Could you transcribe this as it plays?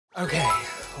Okay,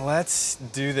 let's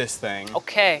do this thing.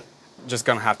 Okay. Just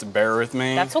gonna have to bear with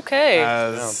me. That's okay.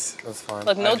 As That's fine.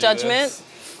 Look, no judgment.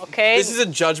 Okay. This is a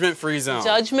judgment-free zone.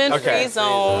 Judgment-free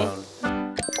zone.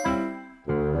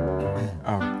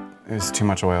 Oh, it was too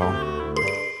much oil.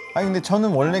 아니 근데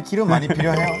저는 원래 기름 많이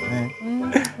필요해요. 네.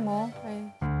 뭐.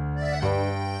 네.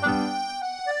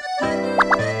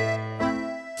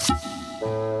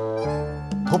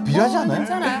 더 필요하지 않아요?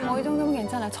 괜찮아요. 뭐 이 정도면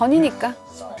괜찮아. 전이니까.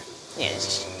 Yeah,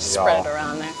 just spread it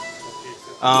around there.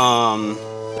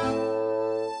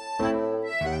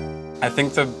 I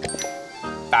think the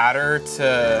batter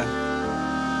to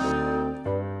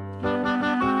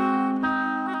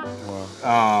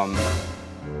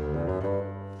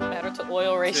Batter to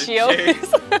oil ratio.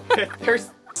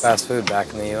 Fast food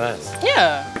back in the U.S.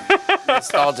 Yeah.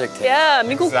 Nostalgic taste. Yeah,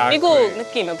 미국 Exactly. 미국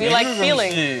느낌. It'll be like 미국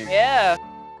feeling. 음식. Yeah.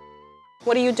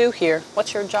 What do you do here?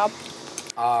 What's your job?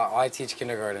 I teach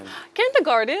kindergarten.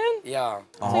 Kindergarten. Yeah.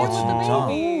 아 진짜?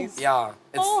 Babies. Yeah.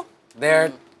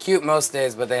 They're cute most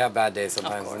days, but they have bad days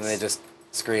sometimes, and they just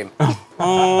scream.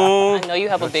 I know you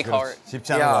have a big heart.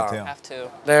 쉽지 않은 것 Yeah. 같아요. Have to.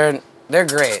 They're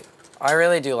great. I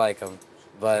really do like them,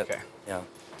 but Okay. yeah.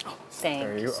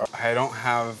 Thanks. I don't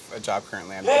have a job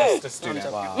currently. I'm just a student.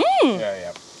 Wow.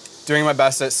 Yeah. Doing my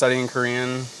best at studying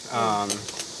Korean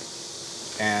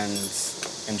and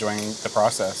enjoying the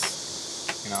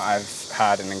process. You know, I've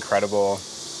had an incredible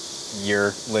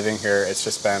year living here. It's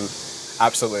just been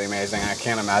absolutely amazing. I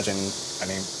can't imagine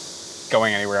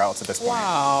going anywhere else at this point.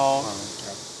 Wow.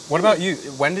 What about you?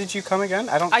 When did you come again?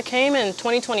 I came in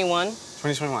 2021,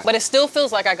 2021. but it still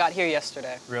feels like I got here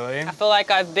yesterday. Really? I feel like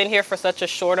I've been here for such a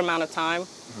short amount of time.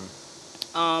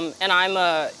 And I'm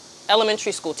a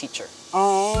elementary school teacher.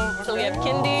 Oh. So we have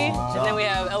kindy, and then we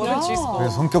have elementary school.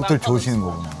 그래서 성격들 좋으시는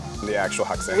거구나. The actual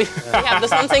학생. We have the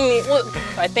something. Well,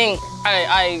 I think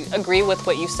I agree with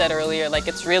what you said earlier. Like,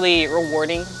 it's really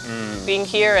rewarding being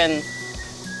here, and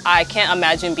I can't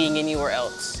imagine being anywhere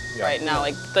else right now.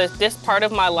 Like, this part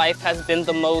of my life has been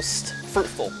the most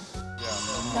fruitful.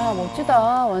 야,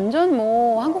 멋지다. 완전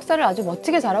뭐 한국살을 아주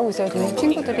멋지게 잘하고 있어요. 저희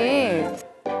친구들이.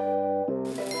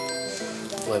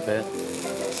 Flip it.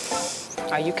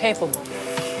 Are you capable?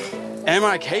 Am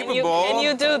I capable? Can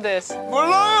you do this?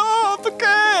 몰라요.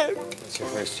 어떡해. What's your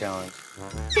first challenge?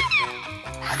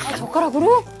 아,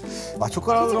 젓가락으로?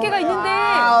 맛젓가락으로. 집게가 있는데.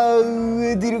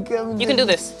 아왜 이렇게 하면 You can do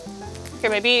this. Here,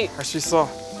 maybe 할 수 있어.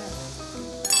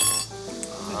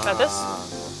 try this.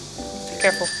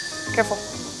 Careful. Careful.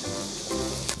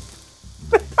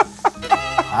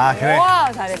 아 그래.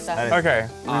 와, 잘했다. Okay,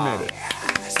 we made it.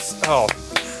 Yes. Oh,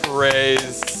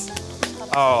 praise.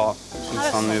 Oh,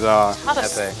 감사합니다.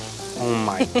 Epic. Oh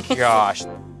my gosh.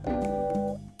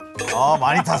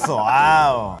 많이 탔어.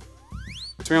 아우.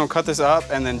 So we're gonna cut this up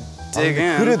and then dig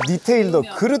in. 그릇 디테일도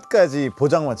그릇까지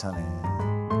포장마차네.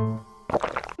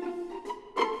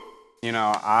 You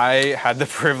know, I had the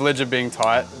privilege of being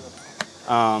taught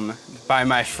by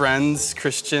my friends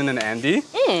Christian and Andy.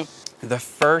 The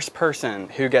first person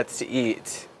who gets to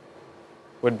eat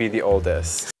would be the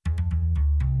oldest.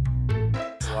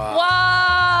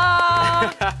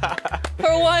 Wow!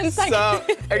 For one second. So,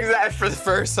 exactly for the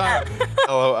first time.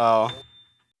 LOL.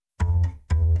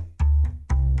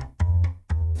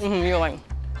 You're like,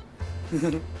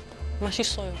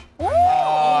 맛있어요.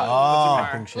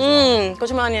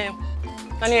 거짓말 아니에요.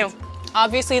 아니에요.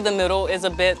 Obviously, the middle is a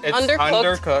bit It's undercooked,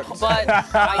 undercooked. but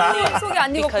I 속이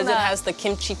안 think because it 익었구나. has the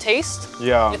kimchi taste,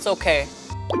 Yeah. it's okay.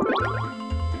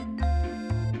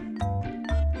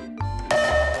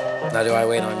 Now do I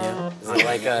wait on you? Is it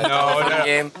like a telephone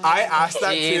game? I asked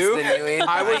that She eats, too. then you eat,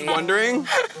 I was eat. wondering.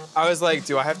 I was like,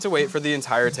 do I have to wait for the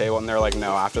entire table? And they're like,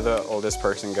 no. After the oldest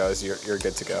person goes, you're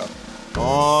good to go.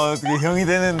 어떻게 형이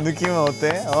되는 느낌은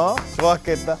어때?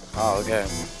 좋았겠다. Oh, okay.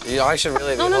 I should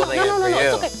really be No, holding it for you.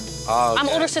 it's okay. Oh, okay. I'm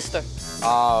older sister.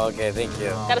 Oh, okay. Thank you.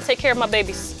 Gotta take care of my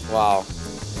babies. Wow.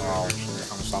 Wow.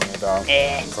 감사합니다.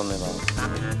 Something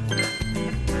else.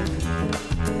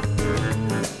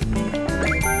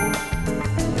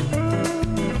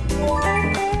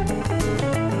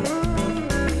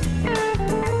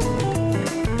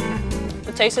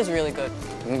 The taste is really good.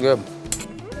 Good.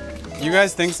 You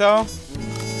guys think so?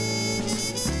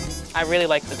 I really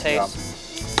like the taste.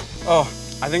 Oh,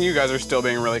 I think you guys are still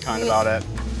being really kind about it.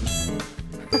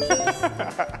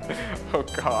 Oh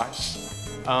gosh.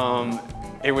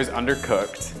 It was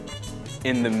undercooked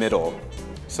in the middle.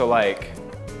 So like,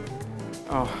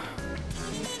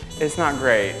 it's not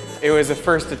great. It was a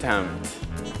first attempt.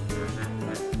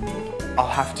 I'll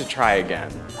have to try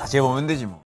again. 다시 해보면 되지 뭐.